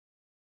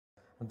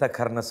అంత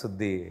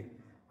కర్ణశుద్ధి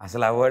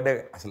అసలు ఆ వర్డ్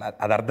అసలు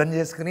అది అర్థం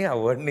చేసుకుని ఆ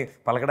వర్డ్ని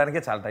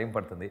పలకడానికే చాలా టైం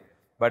పడుతుంది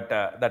బట్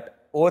దట్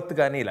ఓత్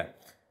కానీ ఇలా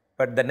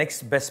but the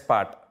next best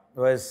part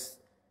was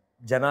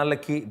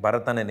జనాలకి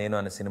భరత్ అనే నేను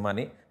అనే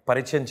సినిమాని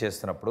పరిచయం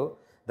చేస్తున్నప్పుడు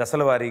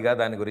దశల వారీగా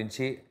దాని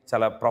గురించి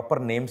చాలా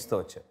ప్రాపర్ నేమ్స్తో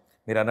వచ్చాయి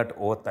మీరు అన్నట్టు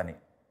ఓత్ అని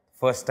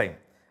ఫస్ట్ టైం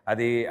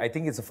అది I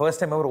think it's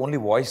first time ఎవరు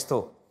ఓన్లీ వాయిస్తో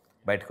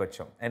బయటకు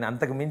వచ్చాం అండ్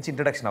అంతకు మించి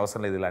ఇంట్రడక్షన్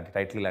అవసరం లేదు ఇలాంటి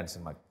టైటిల్ ఇలాంటి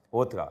సినిమాకి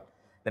ఓత్ కావాలి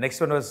the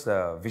next one was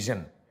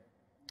vision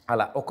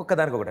అలా ఒక్కొక్క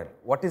దానికి ఒకటి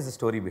what is the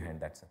story behind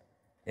that sir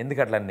ఎందుకు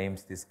అట్లా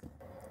నేమ్స్ తీసుకుని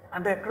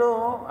అంటే ఎక్కడో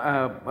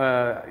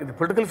ఇది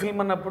పొలిటికల్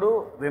ఫిల్మ్ అన్నప్పుడు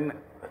దీన్ని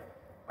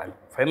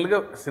ఫైనల్గా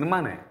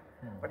సినిమానే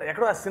బట్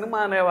ఎక్కడో ఆ సినిమా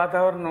అనే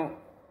వాతావరణం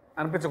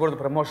అనిపించకూడదు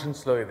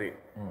ప్రమోషన్స్లో ఇది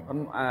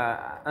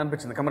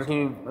అనిపించింది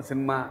కమర్షియల్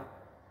సినిమా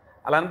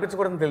అలా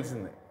అనిపించకూడదని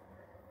తెలిసింది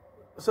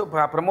సో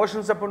ఆ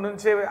ప్రమోషన్స్ అప్పటి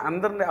నుంచి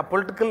అందరిని ఆ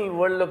పొలిటికల్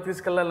వరల్డ్లోకి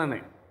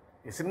తీసుకెళ్లాలని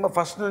ఈ సినిమా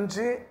ఫస్ట్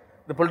నుంచి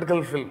ది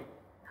పొలిటికల్ ఫిల్మ్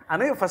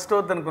అని ఫస్ట్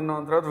అవుతుంది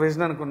అనుకున్నాం తర్వాత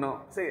విజన్ అనుకున్నాం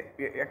సో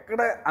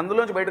ఎక్కడ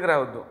అందులోంచి బయటకు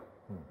రావద్దు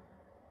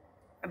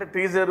అంటే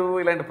టీజరు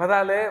ఇలాంటి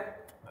పదాలే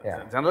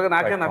జనరల్గా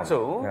నాకే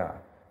నచ్చవు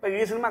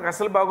ఈ సినిమాకి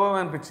అసలు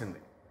బాగోమని అనిపించింది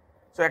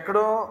సో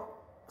ఎక్కడో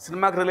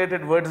సినిమాకి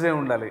రిలేటెడ్ వర్డ్సే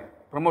ఉండాలి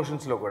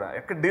ప్రమోషన్స్లో కూడా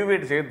ఎక్కడ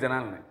డివియేట్ చేయొద్దు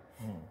జనాల్ని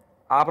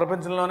ఆ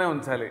ప్రపంచంలోనే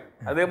ఉంచాలి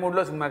అదే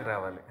మూడ్లో సినిమాకి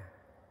రావాలి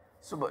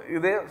సో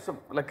ఇదే సో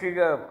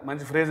లక్కీగా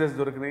మంచి ఫ్రేజెస్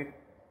దొరికినాయి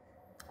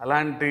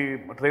అలాంటి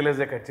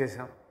ట్రైలర్సే కట్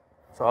చేసాం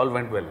సో ఆల్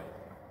వెంట్ వెల్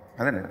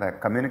అదే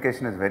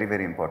communication is very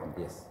very important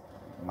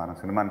మన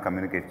సినిమాని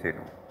కమ్యూనికేట్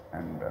చేయడం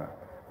and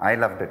I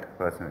loved it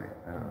personally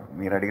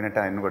మీరు అడిగినట్టు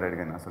ఆయన కూడా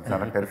అడిగాను అసలు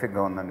చాలా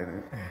టెరిఫిక్గా ఉందండి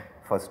ఇది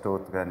ఫస్ట్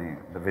ఓత్ కానీ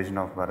ద విజన్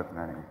ఆఫ్ భరత్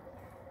కానీ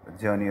the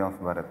journey of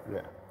Bharat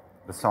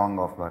the song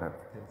of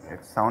Bharat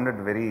it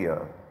sounded very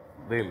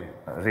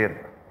real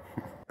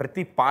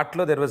ప్రతి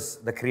పార్ట్లో there was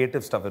the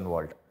creative stuff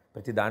involved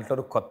ప్రతి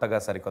దాంట్లోనూ కొత్తగా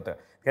సరికొత్తగా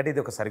ఎందుకంటే ఇది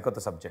ఒక సరికొత్త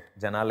సబ్జెక్ట్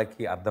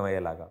జనాలకి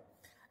అర్థమయ్యేలాగా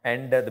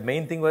and the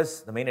main thing was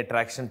the main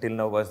attraction till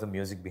now was the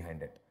music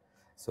behind it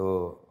so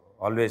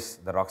always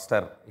the rock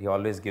star he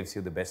always gives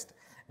you the best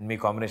and మీ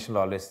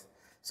కాంబినేషన్లో ఆల్వేస్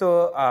సో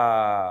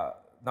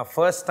నా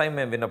ఫస్ట్ టైం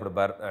మేము విన్నప్పుడు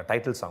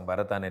title song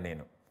Bharat అనే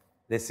నేను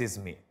this is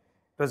me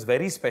it was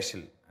very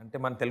special అంటే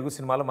మన తెలుగు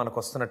సినిమాలో మనకు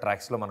వస్తున్న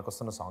ట్రాక్స్లో మనకు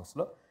వస్తున్న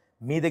సాంగ్స్లో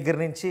మీ దగ్గర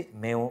నుంచి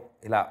మేము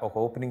ఇలా ఒక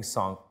opening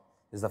song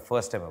is the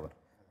first time ever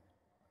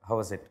how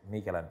was it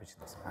మీకు ఎలా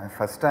అనిపించింది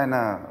ఫస్ట్ ఆయన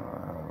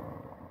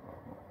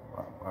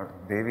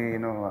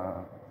దేవిను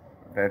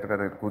డైరెక్టర్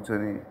గారు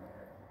కూర్చొని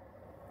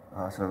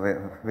అసలు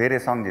వేరే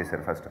సాంగ్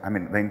చేశారు first I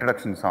mean the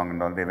introduction song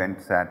and all they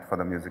went short for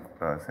the music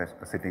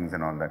sittings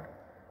and all that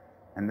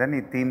and then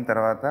ఈ థీమ్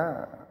తర్వాత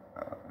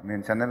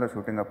నేను చెన్నైలో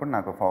షూటింగ్ అప్పుడు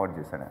నాకు ఫార్వర్డ్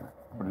చేశాడు ఆయన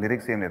ఇప్పుడు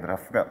లిరిక్స్ ఏం లేదు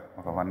రఫ్గా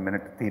ఒక 1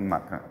 minute థీమ్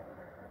మాత్రం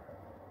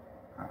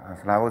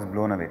అసలు ఐ వాజ్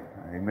బ్లోన్ అవే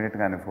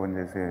ఇమ్మీడియట్గా ఆయన ఫోన్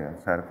చేసి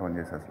సార్ ఫోన్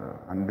చేసి అసలు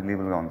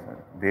అన్బిలీవబుల్గా ఉంది సార్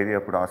దేవి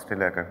అప్పుడు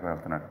ఆస్ట్రేలియా ఎక్కడికి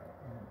వెళ్తున్నాడు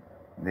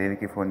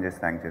దేవికి ఫోన్ చేసి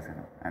థ్యాంక్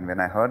చేశాను and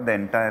when I heard the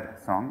entire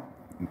song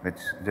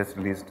which just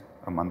released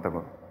a month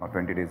అగో ఆర్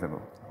 20 days ago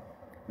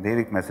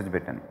దేవికి మెసేజ్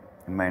పెట్టాను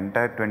in my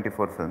entire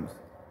 24 films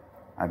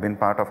I been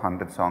part of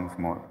 100 songs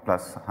more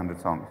plus 100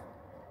 songs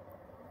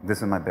this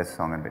is my best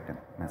song and written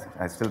message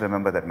I still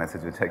remember that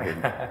message which I gave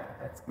him.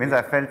 Means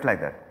I felt like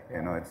that, you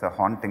know, it's a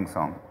haunting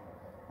song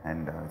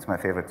and it's my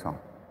favorite song.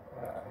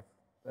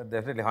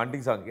 Definitely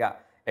haunting song, yeah.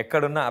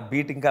 ఎక్కడున్నా ఆ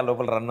beat ఇంకా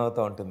లోపల run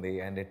అవుతూ ఉంటుంది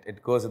and it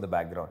goes in the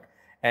background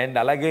and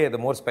అలాగే the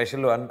more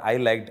special one I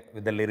liked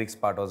with the lyrics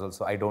part was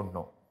also I don't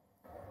know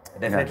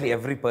definitely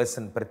every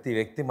person ప్రతి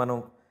వ్యక్తి మనం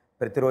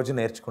ప్రతిరోజు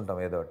నేర్చుకుంటాం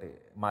ఏదో ఒకటి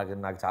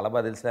నాకు చాలా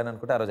బాగా తెలుసులేని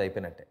అనుకుంటే ఆ రోజు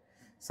అయిపోయినట్టే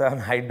సో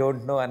ఐ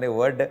డోంట్ నో అనే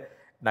వర్డ్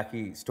నాకు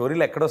ఈ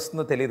స్టోరీలో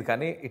ఎక్కడొస్తుందో తెలియదు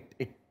కానీ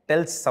it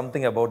tells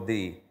something about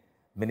the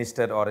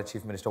minister or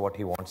chief minister what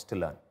he wants to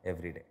learn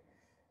every day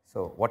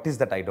so what is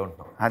that I don't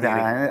know అది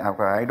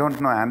ఒక ఐ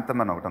డోంట్ నో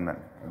యాంథమ్ అని ఒకటి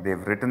ఉందండి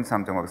దేవ్ రిటన్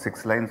సంథింగ్ ఒక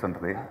 6 lines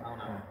ఉంటుంది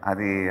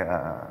అది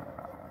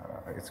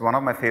it's one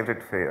of my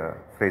favourite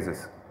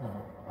phrases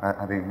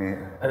అది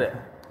అదే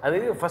అది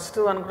ఫస్ట్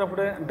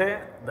అనుకున్నప్పుడే అంటే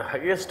ద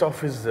హైయెస్ట్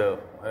ఆఫీస్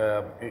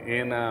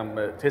ఈయన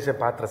చేసే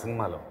పాత్ర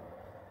సినిమాలో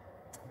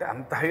అంటే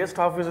అంత హైయెస్ట్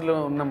ఆఫీసులో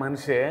ఉన్న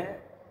మనిషే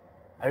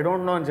ఐ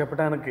డోంట్ నో అని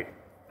చెప్పడానికి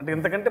అంటే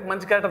ఇంతకంటే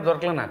మంచి క్యారెక్టర్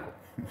దొరకలే నాకు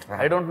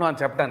ఐ డోంట్ నో అని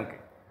చెప్పడానికి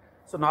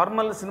సో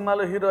నార్మల్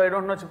సినిమాలో హీరో ఐ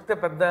డోంట్ నో చెప్తే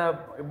పెద్ద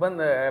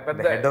ఇబ్బంది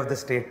పెద్ద head of the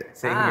state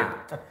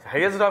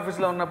highest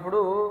ఆఫీస్లో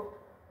ఉన్నప్పుడు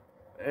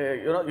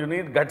you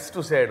need guts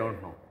to say I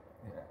don't know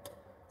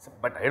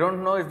but I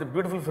don't know is the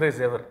beautiful phrase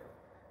ever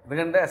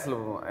ఎందుకంటే అసలు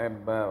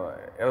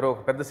ఎవరో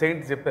ఒక పెద్ద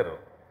సెయింట్ చెప్పారు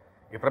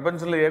ఈ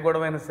ప్రపంచంలో ఏ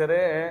గొడవ అయినా సరే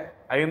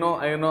అయినో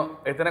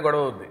అయితేనే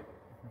గొడవ అవుద్ది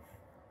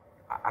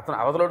అతను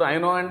అవతలోడు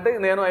అయినో అంటే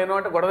నేను అయినో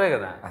అంటే గొడవే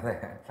కదా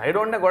ఐ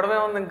డోంట్ గొడవే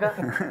ఉంది ఇంకా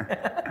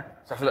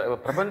అసలు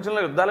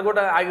ప్రపంచంలో యుద్ధాలు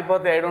కూడా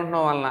ఆగిపోతాయి ఐ డోంట్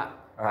నో వలన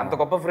అంత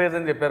గొప్ప ఫ్రేజ్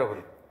అని చెప్పారు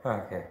ఒకరు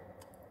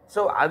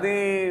సో అది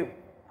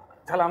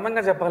చాలా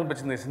అందంగా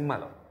చెప్పాలనిపించింది ఈ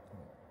సినిమాలో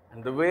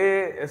and the way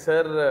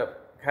sir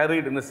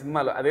carried in the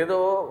సినిమాలో అదేదో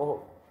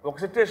ఒక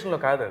సిచ్యువేషన్లో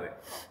కాదు అది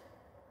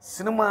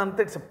సినిమా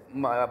అంతా ఇట్స్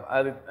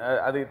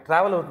అది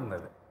ట్రావెల్ అవుతుంది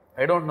అది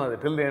ఐ డోంట్ నో అది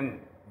till the end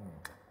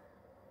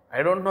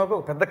I don't know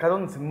ఒక పెద్ద కథ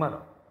ఉంది సినిమాలో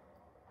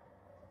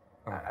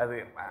అది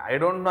ఐ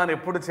డోంట్ నో అని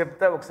ఎప్పుడు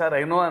చెప్తే ఒకసారి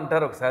ఐ నో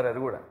అంటారు, ఒకసారి అది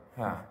కూడా.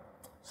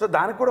 సో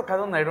దానికి కూడా కథ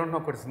ఉంది ఐ డోంట్ నో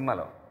ఒకటి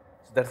సినిమాలో.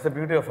 So that's the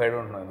beauty of I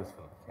don't know in this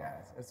film.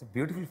 It's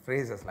beautiful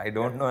phrase అసలు ఐ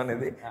డోంట్ నో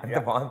అనేది అంత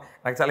బాగుంది.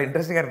 నాకు చాలా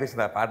ఇంట్రెస్టింగ్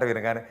అనిపిస్తుంది ఆ పాట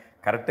వినగానే.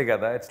 కరెక్ట్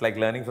కదా, it's like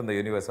learning from the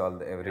universe all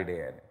every day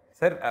అని.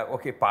 సార్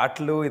ఓకే,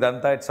 పాటలు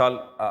ఇదంతా it's all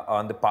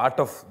on the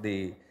part of the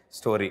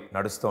story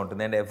నడుస్తూ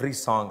ఉంటుంది. అండ్ ఎవ్రీ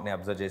సాంగ్ నేను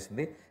అబ్జర్వ్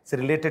చేసింది it's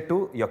related to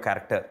your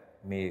character,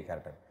 me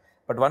character.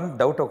 But one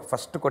doubt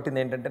first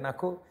కొట్టింది ఏంటంటే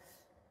నాకు,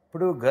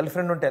 ఇప్పుడు గర్ల్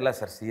ఫ్రెండ్ ఉంటే ఎలా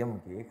సార్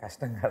సీఎంకి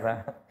కష్టం కదా,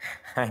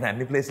 ఆయన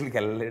అన్ని ప్లేసులకి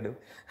వెళ్ళలేడు,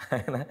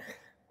 ఆయన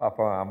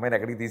పాప అమ్మాయిని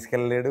ఎక్కడికి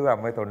తీసుకెళ్ళలేడు,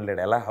 అమ్మాయితో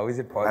ఉండలేడు, ఎలా, హౌ ఇస్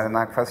ఇట్ పాసిబుల్?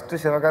 నాకు ఫస్ట్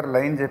శివ గారు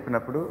లైన్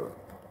చెప్పినప్పుడు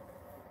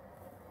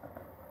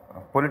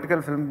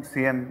పొలిటికల్ ఫిల్మ్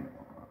సీఎం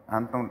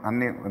అంత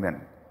అన్నీ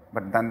ఉందండి,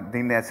 బట్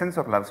దీని ఎసెన్స్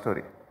ఒక లవ్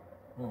స్టోరీ.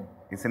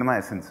 ఈ సినిమా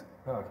ఎసెన్స్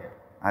ఓకే.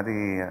 అది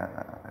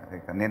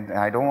నేను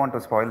I don't want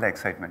to spoil the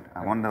excitement.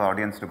 I want the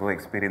audience to go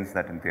experience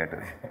that in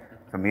theatre.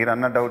 So మీరు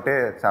అన్న డౌటే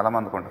చాలా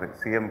మందికి ఉంటుంది,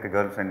 సీఎంకి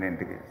గర్ల్ ఫ్రెండ్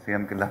ఏంటి,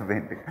 సీఎంకి లవ్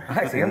ఏంటి,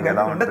 సీఎం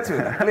ఎలా ఉండొచ్చు,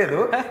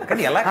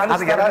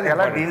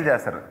 ఎలా డీల్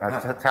చేస్తారు,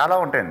 చాలా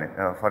ఉంటాయండి.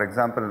 ఫర్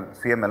ఎగ్జాంపుల్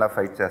సీఎం ఎలా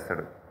ఫైట్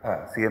చేస్తాడు,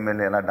 సీఎం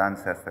వెళ్ళి ఎలా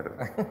డాన్స్ చేస్తాడు,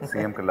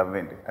 సీఎంకి లవ్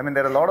ఏంటి. I mean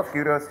there are lot of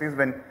curiosities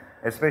when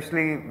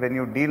especially when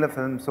you deal a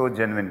film so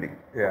genuinely.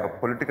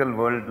 Political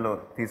వరల్డ్లో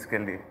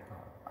తీసుకెళ్ళి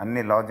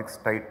అన్ని లాజిక్స్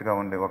టైట్గా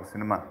ఉండే ఒక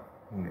సినిమా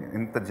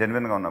ఇంత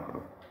జెన్యున్గా ఉన్నప్పుడు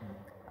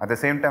at the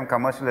same time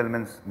commercial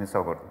elements miss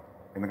అవ్వకూడదు.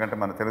 ఎందుకంటే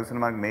మన తెలుగు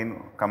సినిమాకి మెయిన్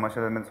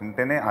కమర్షియల్ ఎలిమెంట్స్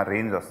ఉంటేనే ఆ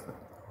రేంజ్ వస్తుంది.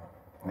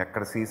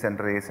 ఎక్కడ సి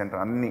సెంటర్, ఏ సెంటర్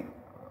అన్నీ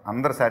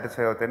అందరు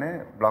సాటిస్ఫై అవుతేనే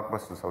బ్లాక్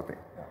బస్టర్స్ అవుతాయి.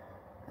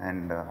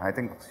 అండ్ ఐ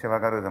థింక్ శివ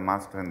గారు is a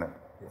master in that.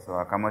 So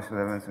ఆ కమర్షియల్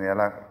ఎలిమెంట్స్ని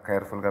ఎలా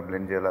కేర్ఫుల్గా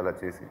బ్లెండ్ చేయాలో అలా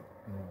చేసి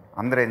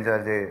అందరూ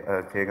ఎంజాయ్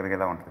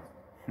చేయగలిగేలా ఉంటుంది.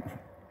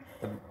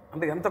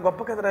 అంటే ఎంత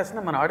గొప్ప కథ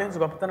రాసినా మన ఆడియన్స్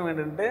గొప్పతనం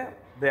ఏంటంటే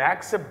దే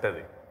యాక్సెప్ట్.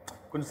 అది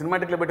కొంచెం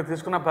సినిమాటిక్లో పెట్టి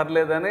తీసుకున్నా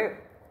పర్లేదని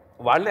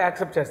వాళ్ళే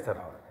యాక్సెప్ట్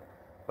చేస్తారు.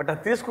 బట్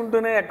అది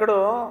తీసుకుంటూనే ఎక్కడో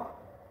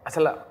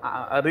అసలు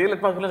ఆ రియల్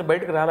ఎక్స్పీరియన్స్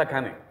బయటకు రాలా.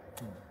 కానీ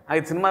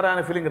అది సినిమా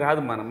రాని ఫీలింగ్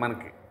రాదు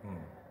మనకి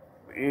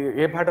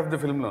ఏ పార్ట్ ఆఫ్ ది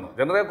ఫిల్మ్లోనూ.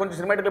 జనరల్గా కొంచెం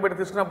సినిమాటిక్లో పెట్టి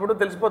తీసుకున్నప్పుడు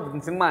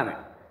తెలిసిపోతుంది సినిమా అని.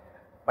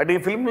 బట్ ఈ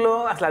ఫిల్మ్లో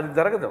అసలు అది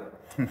జరగదు.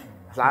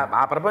 అసలు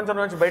ఆ ప్రపంచం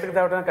నుంచి బయటకు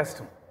తేవడమే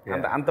కష్టం.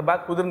 అంత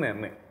బాగా కుదిరినాయి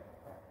అన్నీ.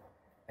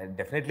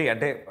 డెఫినెట్లీ.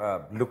 అంటే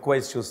లుక్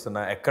వైజ్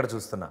చూస్తున్నా, ఎక్కడ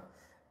చూస్తున్నా,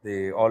 the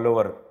all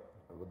over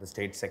the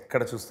states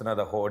ఎక్కడ చూస్తున్నా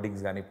ద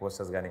హోర్డింగ్స్ కానీ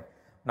పోస్టర్స్ కానీ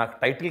నాకు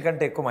టైటిల్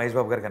కంటే ఎక్కువ మహేష్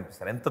బాబు గారు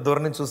కనిపిస్తారు. ఎంత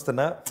దూరం నుంచి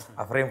చూస్తున్నా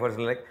ఆ ఫ్రేమ్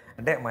పోస్టర్ లైక్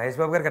అంటే మహేష్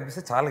బాబు గారు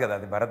కనిపిస్తే చాలు కదా,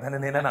 అది భరత్ అనే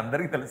నేను అని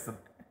అందరికీ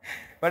తెలుస్తుంది.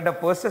 బట్ ఆ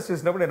పోస్టర్స్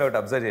చూసినప్పుడు నేను ఒకటి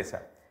అబ్జర్వ్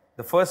చేశాను.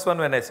 The first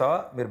one when I saw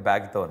మీరు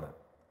బ్యాగ్తో ఉన్నారు,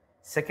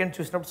 సెకండ్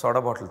చూసినప్పుడు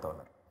సోడా బాటిల్తో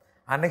ఉన్నారు,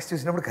 ఆ నెక్స్ట్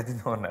చూసినప్పుడు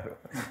కత్తితో ఉన్నారు.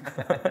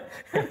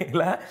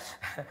 ఇలా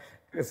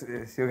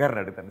శివ గారిని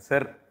అడుగుతాను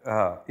సార్,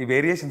 ఈ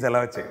వేరియేషన్స్ ఎలా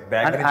వచ్చాయి?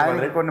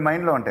 బ్యాగ్ కొన్ని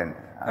మైండ్లో ఉంటాయండి.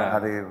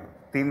 అది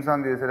థీమ్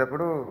సాంగ్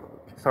చేసేటప్పుడు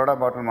సోడా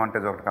బాటిల్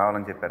మాంటేజ్ ఒకటి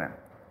కావాలని చెప్పారు ఆయన.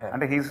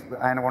 అంటే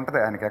ఆయనకు ఉంటుంది,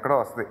 ఆయనకి ఎక్కడో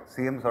వస్తుంది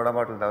సీఎం సోడా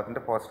బాటిల్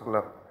తాగుతుంటే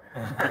పోస్టర్లో.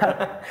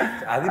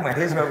 అది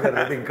మహేష్ బాబు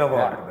గారు ఇంకా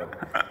బాగుంటుంది.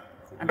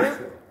 అంటే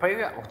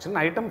పైగా ఒక చిన్న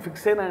ఐటమ్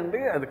ఫిక్స్ అయినా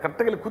అండి అది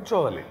కరెక్ట్గా వెళ్ళి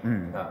కూర్చోవాలి.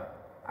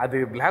 అది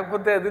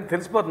లేకపోతే అది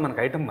తెలిసిపోతుంది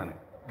మనకి ఐటమ్ అని.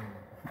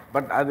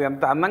 బట్ అది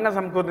అంత అందంగా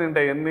సమకూర్ని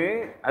ఉంటాయి అన్నీ.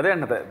 అదే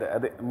అండి,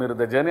 అదే మీరు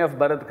ద జర్నీ ఆఫ్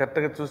భారత్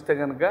కరెక్ట్గా చూస్తే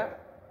కనుక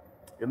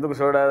ఎందుకు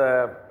సోడా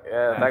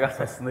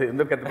తాగాల్సి వస్తుంది,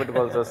 ఎందుకు కత్తి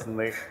పెట్టుకోవాల్సి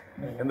వస్తుంది,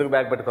 ఎందుకు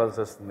బ్యాగ్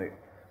పెట్టుకోవాల్సి వస్తుంది,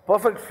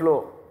 పర్ఫెక్ట్ ఫ్లో.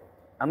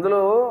 అందులో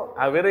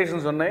ఆ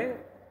వేరియేషన్స్ ఉన్నాయి.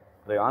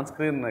 అది ఆన్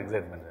స్క్రీన్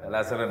ఎగ్జైట్మెంట్. అలా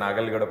అసలు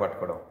నాగల్ని కూడా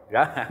పట్టుకోవడం,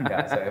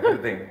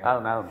 ఎవ్రీథింగ్.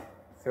 అవును.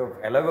 సో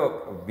ఎలాగో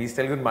బీచ్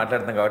తెలుగు గురించి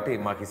మాట్లాడుతాం కాబట్టి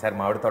మాకు ఈసారి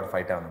మామిడి తోట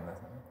ఫైట్ ఏమన్నా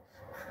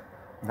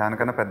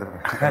దానికన్నా పెద్ద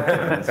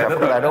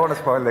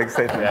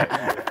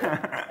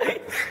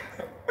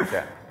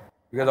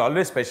బికాజ్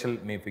ఆల్వేస్ స్పెషల్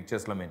మీ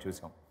పిక్చర్స్లో మేము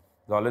చూసాం.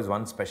 ఆల్వేస్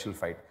వన్ స్పెషల్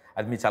ఫైట్,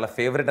 అది మీ చాలా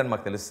ఫేవరెట్ అని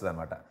మాకు తెలుస్తుంది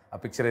అనమాట, ఆ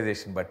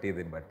పిక్చరైజేషన్ బట్టి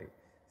దీన్ని బట్టి.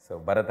 సో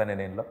భరత్ అనే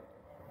నేనులో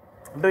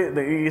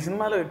అంటే ఈ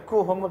సినిమాలో ఎక్కువ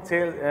హోంవర్క్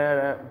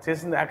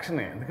చేసింది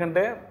యాక్షనే.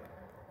 ఎందుకంటే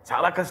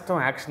చాలా కష్టం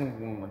యాక్షన్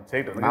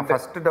చేయటం. నా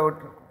ఫస్ట్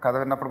డౌట్ కథ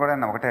విన్నప్పుడు కూడా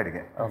నేను ఒకటే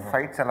అడిగా,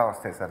 ఫైట్స్ ఎలా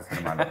వస్తాయి సార్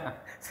సినిమాలో?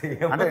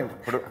 అంటే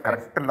ఇప్పుడు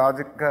కరెక్ట్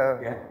లాజిక్గా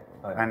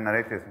ఆయన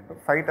నరేట్ చేసినప్పుడు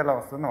ఫైట్ ఎలా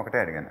వస్తుందని ఒకటే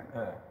అడిగాను.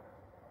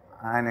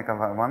 ఆయనకి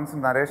వన్స్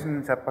నరేషన్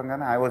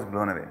చెప్పగానే I was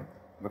blown away.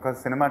 Because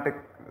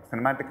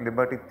cinematic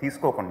Liberty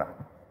తీసుకోకుండా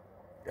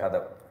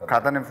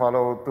కథని ఫాలో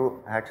అవుతూ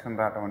యాక్షన్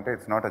రావటం అంటే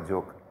it's not a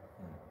joke.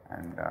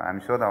 And I'm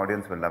sure the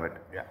audience will love it.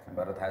 Yeah,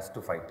 Bharat has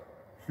to fight.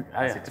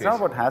 It's not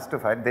about has to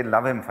fight, they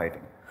love him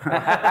fighting.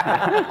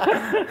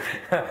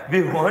 We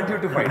want you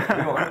to fight.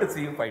 We want to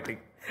see you fighting.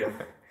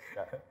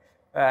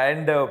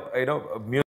 And, music.